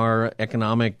downgraded in our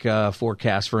economic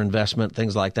forecast for investment,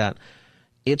 things like that?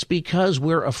 It's because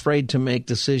we're afraid to make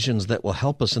decisions that will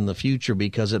help us in the future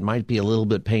because it might be a little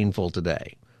bit painful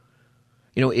today.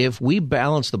 You know, if we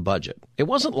balance the budget, it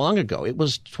wasn't long ago, it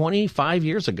was 25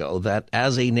 years ago that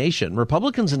as a nation,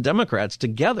 Republicans and Democrats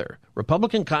together,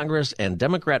 Republican Congress and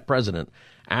Democrat president,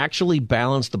 actually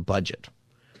balanced the budget.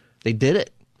 They did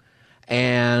it.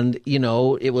 And, you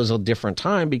know, it was a different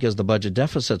time because the budget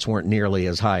deficits weren't nearly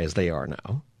as high as they are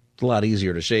now. It's a lot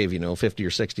easier to shave, you know, $50 or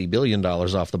 $60 billion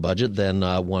off the budget than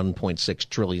 $1.6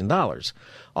 trillion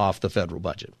off the federal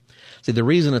budget. See, the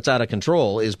reason it's out of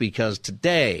control is because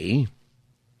today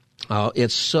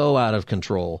it's so out of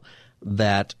control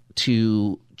that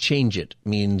to change it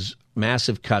means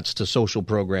massive cuts to social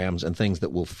programs and things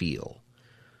that we'll feel.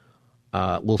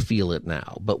 We'll feel it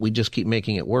now, but we just keep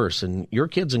making it worse. And your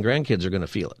kids and grandkids are going to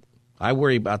feel it. I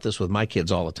worry about this with my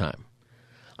kids all the time.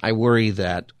 I worry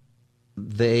that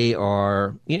they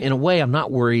are, in a way, I'm not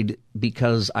worried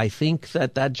because I think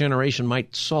that that generation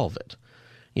might solve it.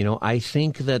 You know, I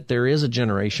think that there is a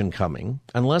generation coming,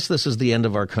 unless this is the end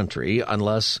of our country,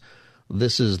 unless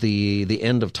this is the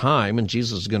end of time and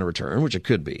Jesus is going to return, which it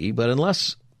could be. But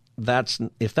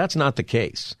if that's not the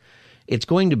case, it's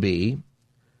going to be,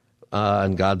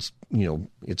 and God's, you know,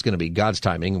 it's going to be God's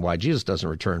timing and why Jesus doesn't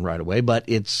return right away. But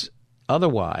it's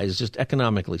otherwise, just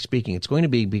economically speaking, it's going to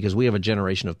be because we have a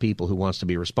generation of people who wants to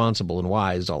be responsible and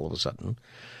wise all of a sudden,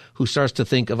 who starts to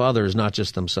think of others, not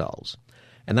just themselves.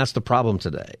 And that's the problem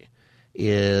today,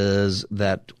 is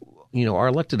that, you know, our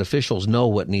elected officials know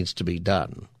what needs to be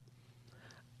done.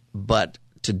 But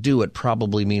to do it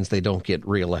probably means they don't get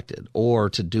reelected, or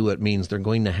to do it means they're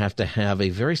going to have a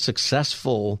very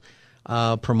successful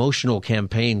promotional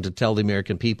campaign to tell the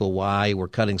American people why we're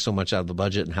cutting so much out of the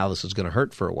budget and how this is going to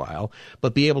hurt for a while,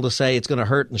 but be able to say it's going to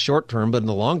hurt in the short term, but in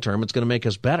the long term, it's going to make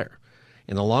us better.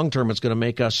 In the long term, it's going to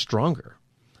make us stronger.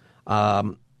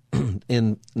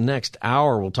 In next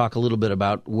hour, we'll talk a little bit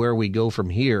about where we go from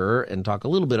here and talk a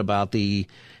little bit about the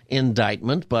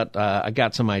indictment. But I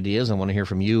got some ideas. I want to hear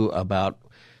from you about,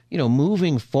 you know,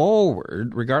 moving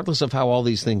forward, regardless of how all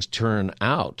these things turn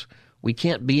out. We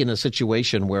can't be in a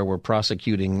situation where we're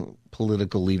prosecuting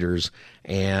political leaders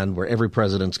and where every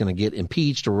president's going to get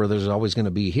impeached, or where there's always going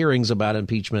to be hearings about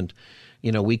impeachment.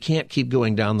 You know, we can't keep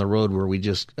going down the road where we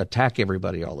just attack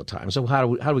everybody all the time. So how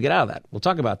do we get out of that? We'll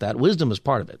talk about that. Wisdom is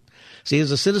part of it. See,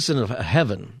 as a citizen of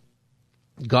heaven,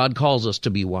 God calls us to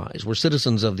be wise. We're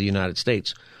citizens of the United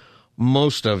States.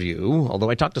 Most of you, although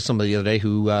I talked to somebody the other day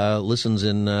who listens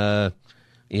in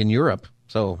Europe.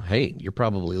 So, hey, you're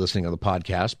probably listening on the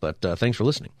podcast, but thanks for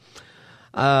listening.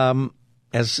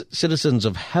 As citizens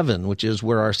of heaven, which is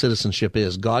where our citizenship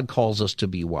is, God calls us to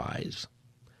be wise.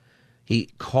 He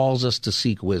calls us to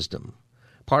seek wisdom.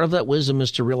 Part of that wisdom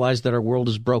is to realize that our world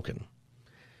is broken.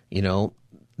 You know,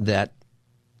 that,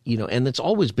 you know, and it's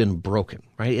always been broken,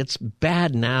 right? It's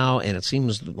bad now, and it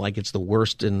seems like it's the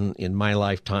worst in my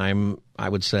lifetime, I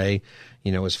would say,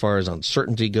 you know, as far as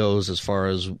uncertainty goes, as far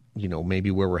as, you know,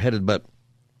 maybe where we're headed. But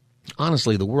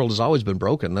honestly, the world has always been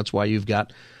broken. That's why you've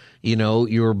got, you know,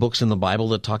 your books in the Bible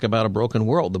that talk about a broken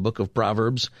world. The book of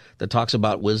Proverbs that talks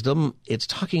about wisdom, it's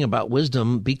talking about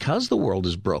wisdom because the world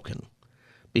is broken,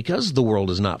 because the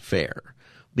world is not fair,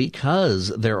 because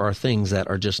there are things that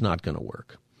are just not going to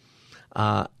work.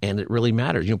 And it really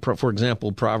matters. You know, for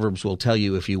example, Proverbs will tell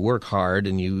you if you work hard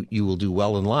and you will do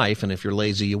well in life, and if you're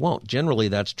lazy, you won't. Generally,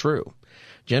 that's true.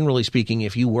 Generally speaking,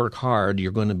 if you work hard,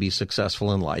 you're going to be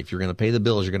successful in life. You're going to pay the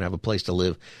bills. You're going to have a place to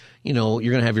live. You know,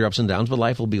 you're going to have your ups and downs, but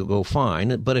life will go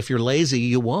fine. But if you're lazy,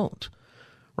 you won't,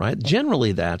 right?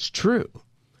 Generally, that's true.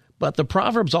 But the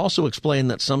Proverbs also explain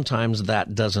that sometimes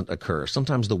that doesn't occur.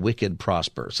 Sometimes the wicked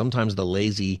prosper. Sometimes the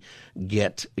lazy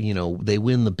get, they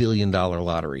win the $1 billion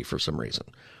lottery for some reason.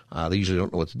 They usually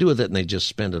don't know what to do with it, and they just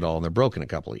spend it all, and they're broke in a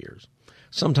couple of years.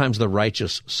 Sometimes the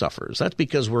righteous suffers. That's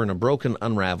because we're in a broken,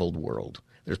 unraveled world.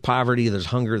 There's poverty, there's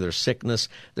hunger, there's sickness,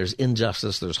 there's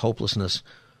injustice, there's hopelessness.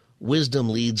 Wisdom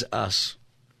leads us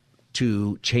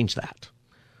to change that.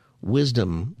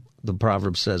 Wisdom, the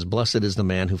proverb says, blessed is the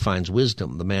man who finds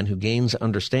wisdom, the man who gains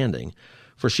understanding,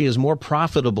 for she is more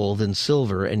profitable than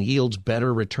silver and yields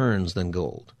better returns than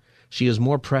gold. She is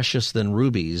more precious than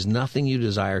rubies. Nothing you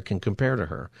desire can compare to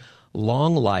her.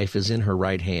 Long life is in her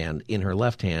right hand. In her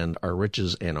left hand are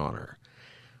riches and honor.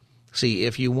 See,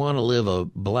 if you want to live a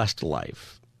blessed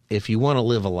life, if you want to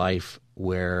live a life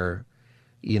where,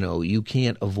 you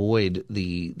can't avoid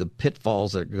the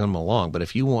pitfalls that come along, but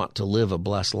if you want to live a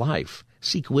blessed life,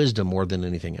 seek wisdom more than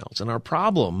anything else. And our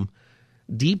problem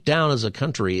deep down as a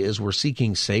country is we're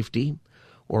seeking safety,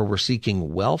 or we're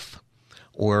seeking wealth,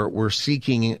 or we're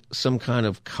seeking some kind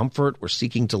of comfort. We're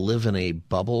seeking to live in a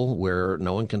bubble where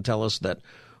no one can tell us that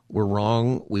we're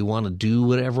wrong. We want to do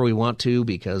whatever we want to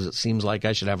because it seems like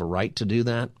I should have a right to do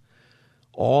that.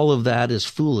 All of that is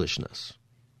foolishness.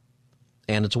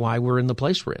 And it's why we're in the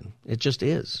place we're in. It just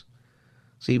is.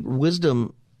 See,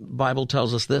 wisdom, Bible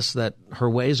tells us this, that her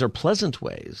ways are pleasant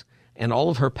ways, and all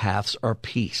of her paths are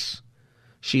peace.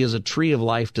 She is a tree of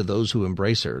life to those who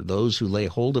embrace her. Those who lay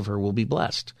hold of her will be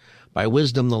blessed. By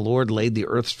wisdom, the Lord laid the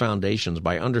earth's foundations.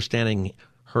 By understanding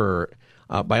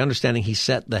he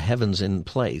set the heavens in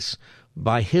place.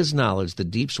 By his knowledge, the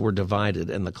deeps were divided,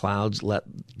 and the clouds let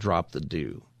drop the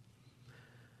dew.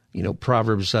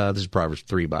 Proverbs, this is Proverbs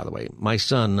 3, by the way. My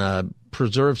son,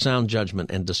 preserve sound judgment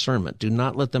and discernment. Do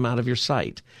not let them out of your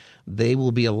sight. They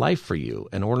will be a life for you,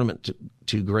 an ornament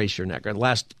to grace your neck.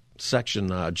 Last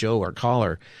section, Joe, our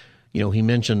caller, he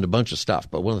mentioned a bunch of stuff,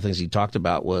 but one of the things he talked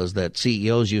about was that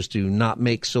CEOs used to not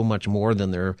make so much more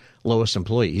than their lowest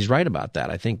employee. He's right about that.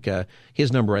 I think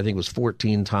his number, was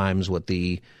 14 times what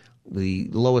the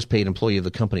lowest paid employee of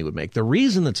the company would make. The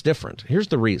reason that's different, here's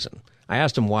the reason. I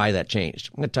asked him why that changed.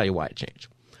 I'm going to tell you why it changed.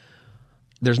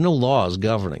 There's no laws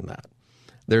governing that.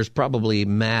 There's probably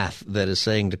math that is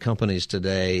saying to companies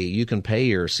today, you can pay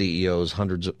your CEOs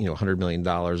 $100 million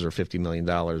or $50 million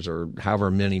or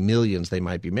however many millions they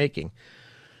might be making.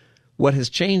 What has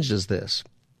changed is this.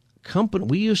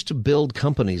 We used to build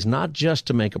companies not just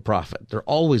to make a profit. They're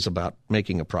always about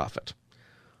making a profit.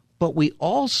 But we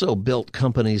also built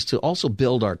companies to also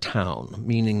build our town,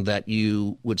 meaning that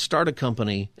you would start a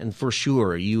company, and for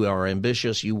sure you are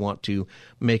ambitious, you want to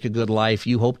make a good life,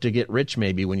 you hope to get rich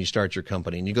maybe when you start your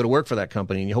company, and you go to work for that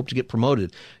company, and you hope to get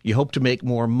promoted, you hope to make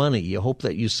more money, you hope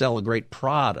that you sell a great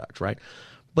product, right?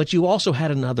 But you also had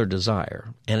another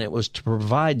desire, and it was to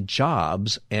provide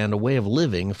jobs and a way of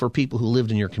living for people who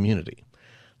lived in your community.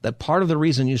 That part of the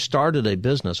reason you started a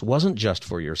business wasn't just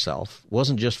for yourself,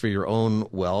 wasn't just for your own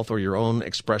wealth or your own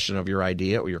expression of your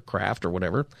idea or your craft or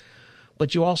whatever,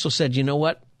 but you also said, you know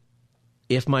what?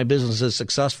 If my business is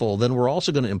successful, then we're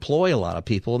also going to employ a lot of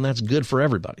people, and that's good for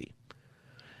everybody.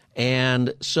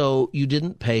 And so you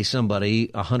didn't pay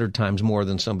somebody 100 times more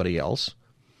than somebody else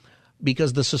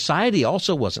because the society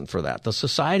also wasn't for that. The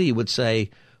society would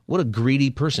say, what a greedy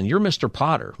person. You're Mr.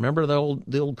 Potter. Remember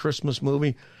the old Christmas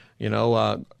movie?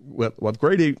 With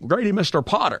Grady Mr.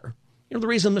 Potter. The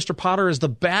reason Mr. Potter is the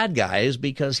bad guy is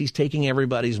because he's taking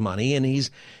everybody's money and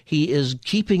he is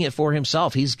keeping it for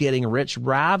himself. He's getting rich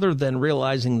rather than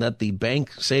realizing that the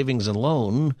bank savings and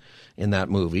loan in that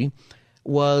movie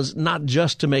was not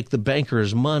just to make the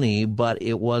bankers money, but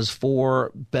it was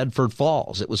for Bedford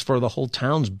Falls. It was for the whole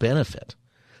town's benefit.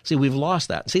 See, we've lost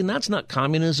that. See, and that's not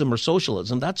communism or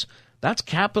socialism. That's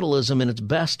capitalism in its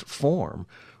best form,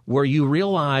 where you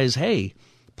realize, hey,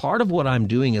 part of what I'm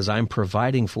doing is I'm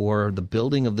providing for the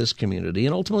building of this community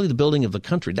and ultimately the building of the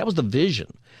country. That was the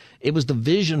vision. It was the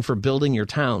vision for building your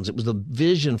towns. It was the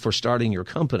vision for starting your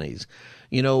companies.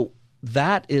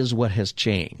 That is what has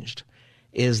changed,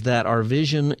 is that our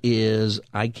vision is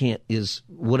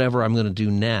whatever I'm going to do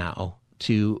now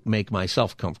to make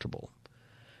myself comfortable.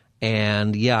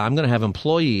 And yeah, I'm going to have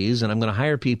employees and I'm going to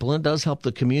hire people, and it does help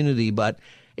the community, but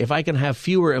if I can have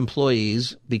fewer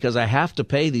employees because I have to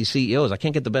pay these CEOs, I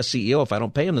can't get the best CEO if I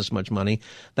don't pay him this much money.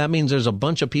 That means there's a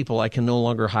bunch of people I can no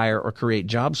longer hire or create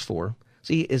jobs for.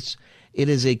 See, it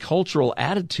is a cultural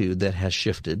attitude that has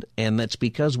shifted, and that's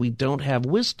because we don't have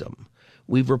wisdom.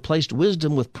 We've replaced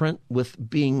wisdom with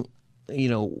being,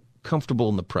 comfortable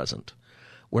in the present.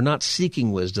 We're not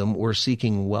seeking wisdom. We're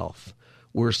seeking wealth.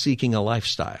 We're seeking a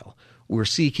lifestyle. we're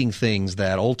seeking things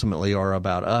that ultimately are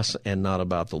about us and not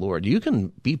about the Lord. You can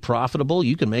be profitable.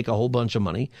 You can make a whole bunch of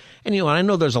money. And, I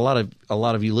know there's a lot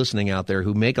of you listening out there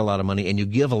who make a lot of money and you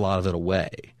give a lot of it away.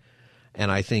 And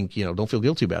I think, don't feel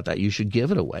guilty about that. You should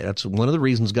give it away. That's one of the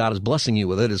reasons God is blessing you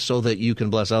with it, is so that you can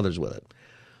bless others with it.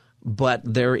 But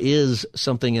there is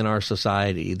something in our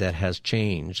society that has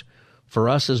changed. For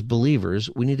us as believers,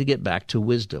 we need to get back to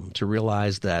wisdom, to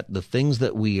realize that the things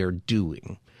that we are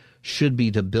doing should be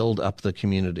to build up the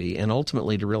community, and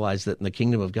ultimately to realize that in the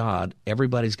kingdom of God,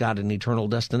 everybody's got an eternal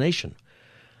destination.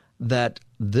 That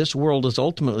this world is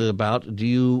ultimately about, do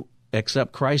you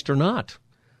accept Christ or not?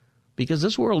 Because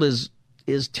this world is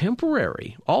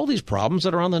temporary. All these problems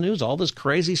that are on the news, all this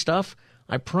crazy stuff,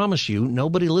 I promise you,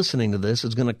 nobody listening to this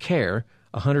is going to care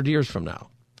 100 years from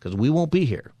now, because we won't be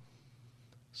here.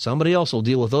 Somebody else will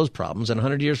deal with those problems, and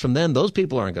 100 years from then, those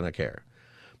people aren't going to care.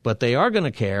 But they are going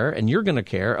to care, and you're going to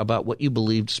care about what you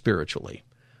believed spiritually,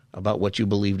 about what you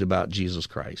believed about Jesus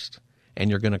Christ.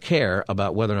 And you're going to care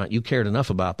about whether or not you cared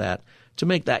enough about that to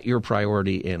make that your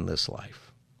priority in this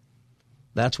life.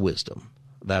 That's wisdom.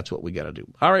 That's what we got to do.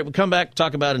 All right, we'll come back,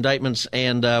 talk about indictments,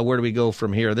 and where do we go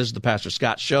from here? This is the Pastor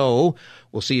Scott Show.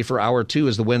 We'll see you for Hour 2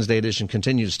 as the Wednesday edition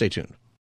continues. Stay tuned.